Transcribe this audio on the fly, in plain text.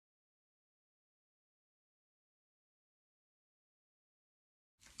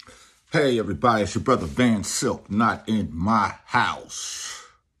Hey everybody, it's your brother Van Silk, not in my house.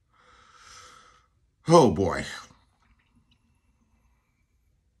 Oh boy.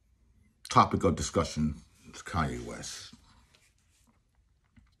 Topic of discussion is Kanye West.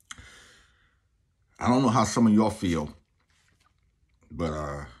 I don't know how some of y'all feel, but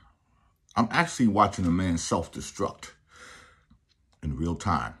I'm actually watching a man self-destruct in real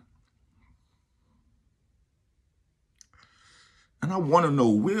time. And I want to know,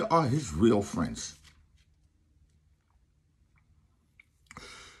 where are his real friends?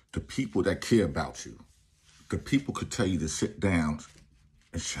 The people that care about you. The people could tell you to sit down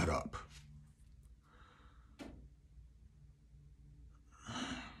and shut up.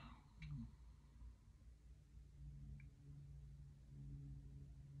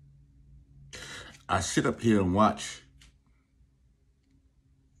 I sit up here and watch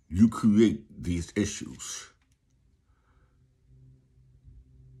you create these issues.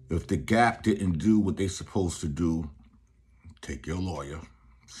 If the Gap didn't do what they're supposed to do, take your lawyer,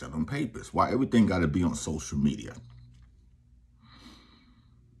 send them papers. Why everything got to be on social media?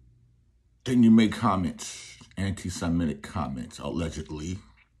 Then you make comments, anti-Semitic comments, allegedly.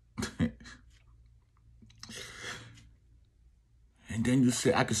 And then you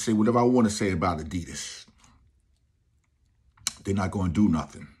say, I can say whatever I want to say about Adidas. They're not going to do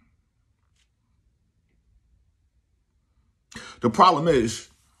nothing. The problem is,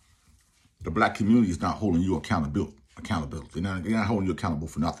 the black community is not holding you accountable. They're not holding you accountable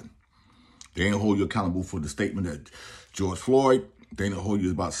for nothing. They ain't hold you accountable for the statement that George Floyd. They ain't hold you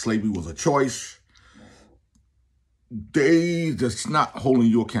about slavery was a choice. They just not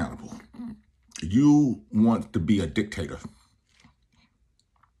holding you accountable. You want to be a dictator.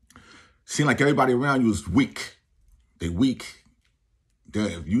 Seem like everybody around you is weak. They're weak.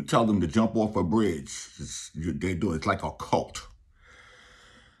 If you tell them to jump off a bridge, they do it. It's like a cult.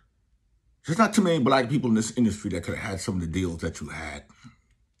 There's not too many black people in this industry that could have had some of the deals that you had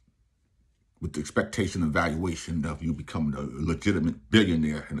with the expectation and valuation of you becoming a legitimate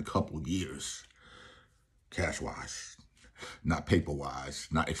billionaire in a couple of years. Cash-wise, not paper-wise,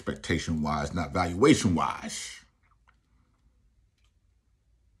 not expectation-wise, not valuation-wise.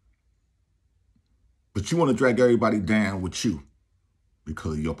 But you want to drag everybody down with you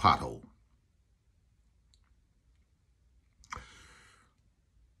because of your pothole.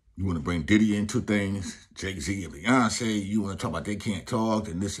 You want to bring Diddy into things, Jay-Z and Beyonce. You want to talk about they can't talk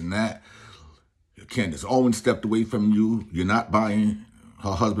and this and that. Candace Owens stepped away from you. You're not buying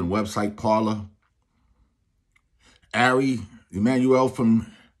her husband's website, Parler. Ari Emanuel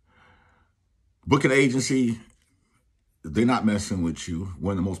from booking agency, they're not messing with you.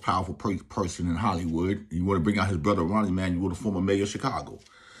 One of the most powerful person in Hollywood. You want to bring out his brother, Ronnie Emanuel, the former mayor of Chicago.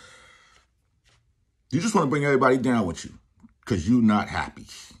 You just want to bring everybody down with you because you're not happy.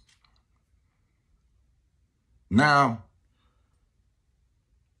 Now,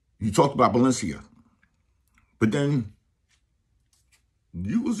 you talked about Valencia, but then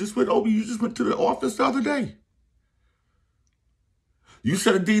you was just with Obi. You just went to the office the other day. You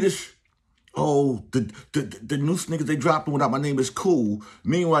said Adidas, oh, the new sneakers they dropping without my name is cool.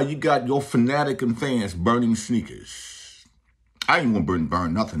 Meanwhile, you got your fanatic and fans burning sneakers. I ain't gonna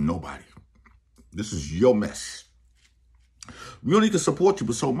burn nothing, nobody. This is your mess. We only can support you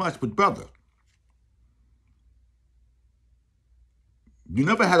for so much, but brother, you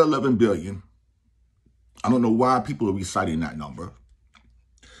never had 11 billion. I don't know why people are reciting that number.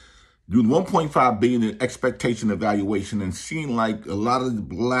 You 1.5 billion in expectation evaluation, and seeing like a lot of the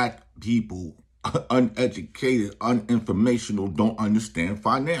black people, uneducated, uninformational, don't understand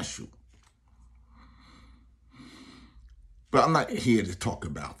financial. But I'm not here to talk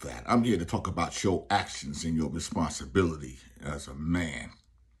about that. I'm here to talk about your actions and your responsibility as a man.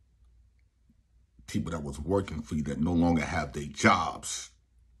 People that was working for you that no longer have their jobs.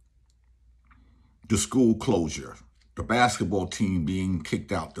 The school closure. The basketball team being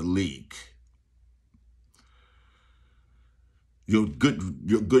kicked out the league. Your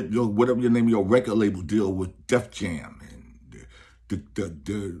whatever your name, your record label deal with Def Jam. And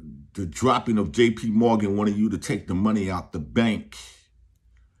the dropping of J.P. Morgan wanting you to take the money out the bank.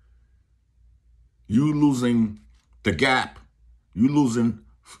 You losing the Gap. You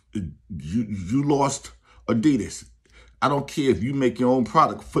lost Adidas. I don't care if you make your own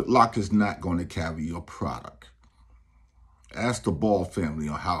product. Foot Locker's not going to carry your product. Ask the Ball family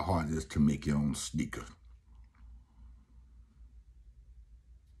on how hard it is to make your own sneaker.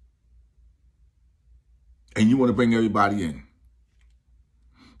 And you want to bring everybody in.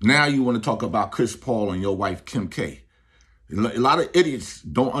 Now you want to talk about Chris Paul and your wife, Kim K. A lot of idiots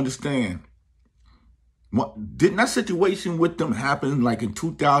don't understand Didn't that situation with them happen like in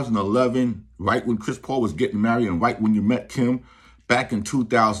 2011, right when Chris Paul was getting married and right when you met Kim back in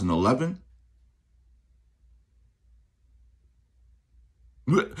 2011?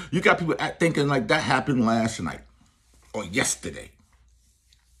 You got people thinking like that happened last night or yesterday.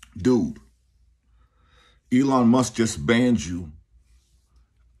 Dude, Elon Musk just banned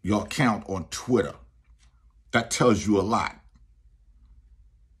your account on Twitter. That tells you a lot.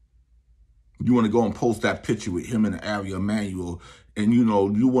 You want to go and post that picture with him in the area manual, and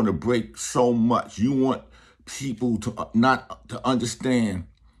you want to break so much. You want people to not to understand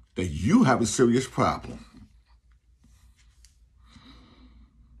that you have a serious problem.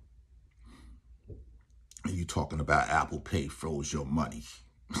 And you talking about Apple Pay froze your money.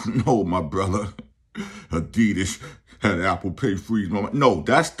 No, my brother. Adidas had Apple Pay freeze my money. No,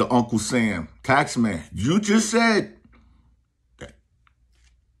 that's the Uncle Sam tax man. You just said that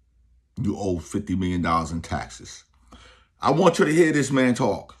you owe $50 million in taxes. I want you to hear this man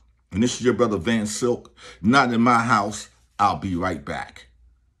talk. And this is your brother Van Silk. Not in my house. I'll be right back.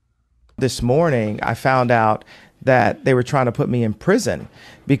 This morning, I found out that they were trying to put me in prison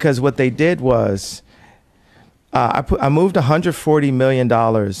because what they did was I moved $140 million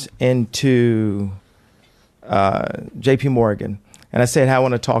into JP Morgan. And I said, I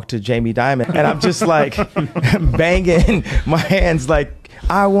want to talk to Jamie Dimon. And I'm just like banging my hands like,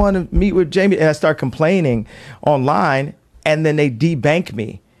 I want to meet with Jamie. And I start complaining online. And then they debank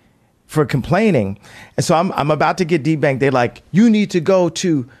me for complaining. And so I'm about to get debanked. They're like, you need to go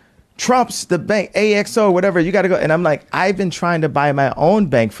to Trump's, the bank, AXO, whatever, you got to go. And I'm like, I've been trying to buy my own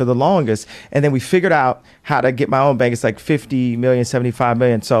bank for the longest. And then we figured out how to get my own bank. It's like 50 million, 75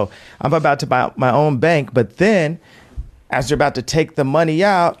 million. So I'm about to buy my own bank. But then as they're about to take the money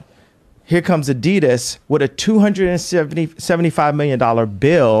out, here comes Adidas with a $275 million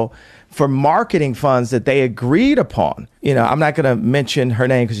bill for marketing funds that they agreed upon. I'm not going to mention her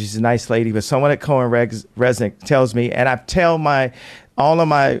name because she's a nice lady, but someone at Cohen Resnick tells me, and I tell all of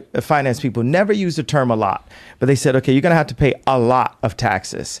my finance people, never use the term a lot, but they said, okay, you're going to have to pay a lot of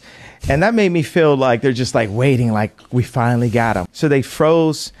taxes. And that made me feel like they're just like waiting, like we finally got them. So they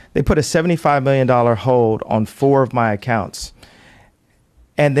put a $75 million hold on 4 of my accounts.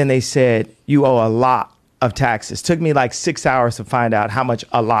 And then they said, you owe a lot of taxes. Took me like 6 hours to find out how much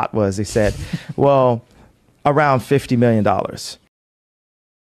a lot was. They said, well, around $50 million.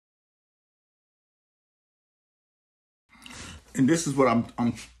 And this is what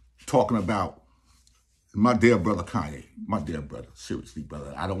I'm talking about. My dear brother Kayne, my dear brother, seriously,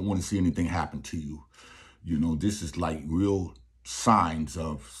 brother, I don't want to see anything happen to you. This is like real signs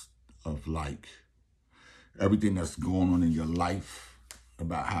of like everything that's going on in your life,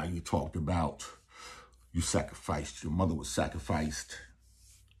 about how you talked about you sacrificed, your mother was sacrificed.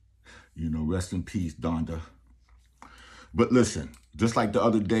 Rest in peace, Donda. But listen, just like the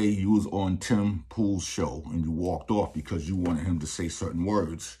other day, you was on Tim Pool's show and you walked off because you wanted him to say certain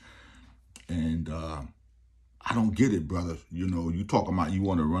words. And I don't get it, brother. You talking about you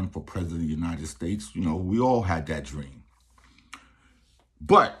want to run for president of the United States. We all had that dream.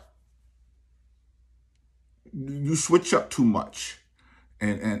 But you switch up too much.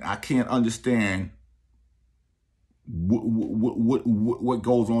 And I can't understand what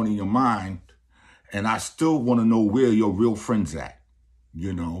goes on in your mind. And I still want to know where your real friends at.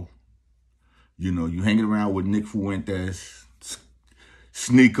 You hanging around with Nick Fuentes,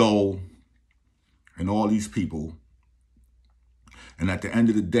 Sneeko, and all these people. And at the end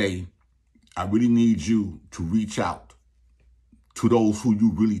of the day, I really need you to reach out to those who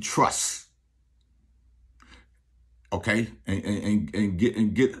you really trust. Okay? And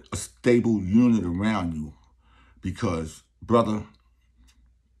get a stable unit around you. Because, brother,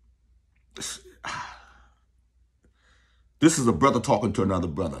 this is a brother talking to another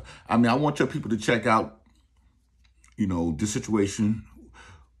brother. I want your people to check out, this situation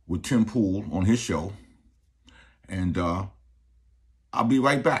with Tim Pool on his show. And I'll be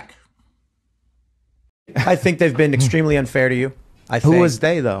right back. I think they've been extremely unfair to you. Who is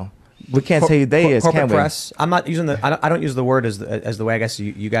they, though? We can't say who they is, corporate can we? press. I'm not using I don't use the word as the way I guess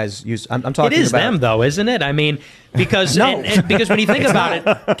you guys use. I'm talking about. It is them, though, isn't it? Because no. because when you think about it,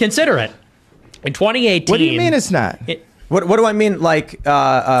 consider it. In 2018. What do you mean it's not? What do I mean? Like,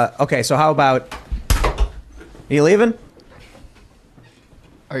 okay, so how about? Are you leaving?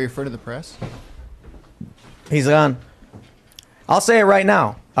 Are you referring to the press? He's gone. I'll say it right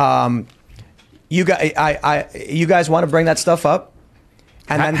now. You guys want to bring that stuff up?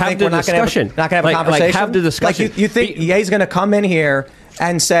 And then think we're not going to have a conversation? Have the discussion. Like you think Ye's going to come in here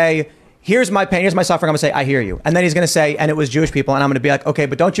and say, here's my pain, here's my suffering. I'm gonna say, I hear you. And then he's gonna say, and it was Jewish people. And I'm gonna be like, okay,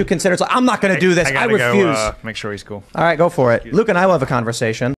 but don't you consider, it's like, I'm not gonna do this. I refuse. Go, make sure he's cool. All right, go for it. Luke and I will have a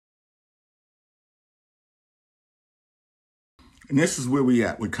conversation. And this is where we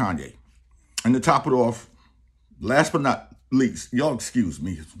at with Kanye. And to top it off, last but not least, y'all excuse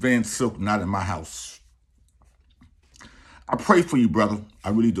me, Van Silk not in my house. I pray for you, brother. I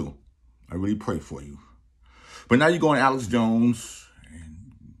really do. I really pray for you. But now you're going Alex Jones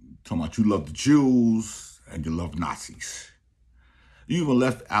and talking about you love the Jews and you love Nazis. You even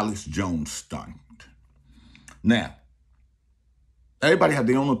left Alex Jones stunned. Now, everybody have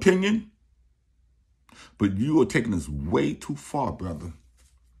their own opinion, but you are taking this way too far, brother.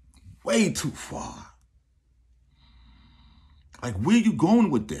 Way too far. Like, where you going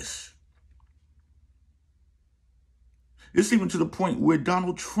with this? It's even to the point where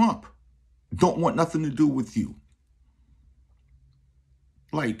Donald Trump don't want nothing to do with you.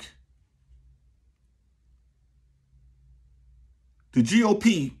 Like, the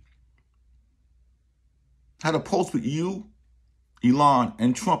GOP had a post with you, Elon,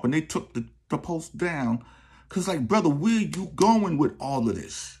 and Trump, and they took the post down. Because, like, brother, where you going with all of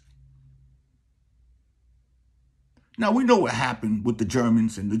this? Now, we know what happened with the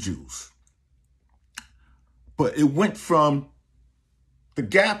Germans and the Jews. But it went from the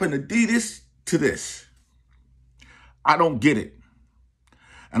Gap and Adidas to this. I don't get it.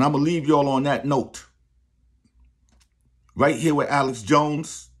 And I'm going to leave y'all on that note. Right here with Alex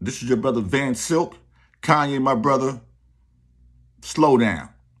Jones. This is your brother Van Silk. Kanye, my brother. Slow down.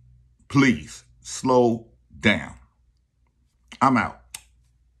 Please, slow down. I'm out.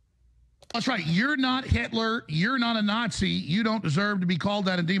 That's right. You're not Hitler. You're not a Nazi. You don't deserve to be called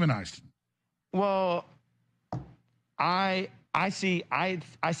that and demonized. Well, I see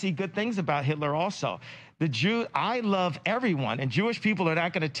good things about Hitler also. I love everyone, and Jewish people are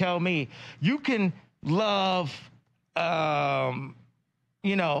not going to tell me you can love, us,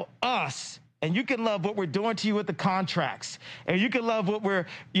 and you can love what we're doing to you with the contracts, and you can love what we're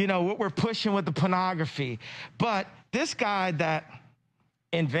pushing with the pornography. But this guy that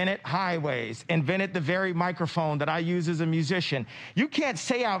invented highways, invented the very microphone that I use as a musician, you can't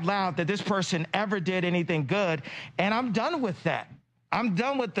say out loud that this person ever did anything good, and I'm done with that. I'm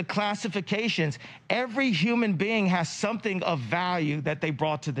done with the classifications. Every human being has something of value that they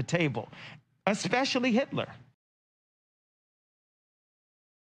brought to the table, especially Hitler.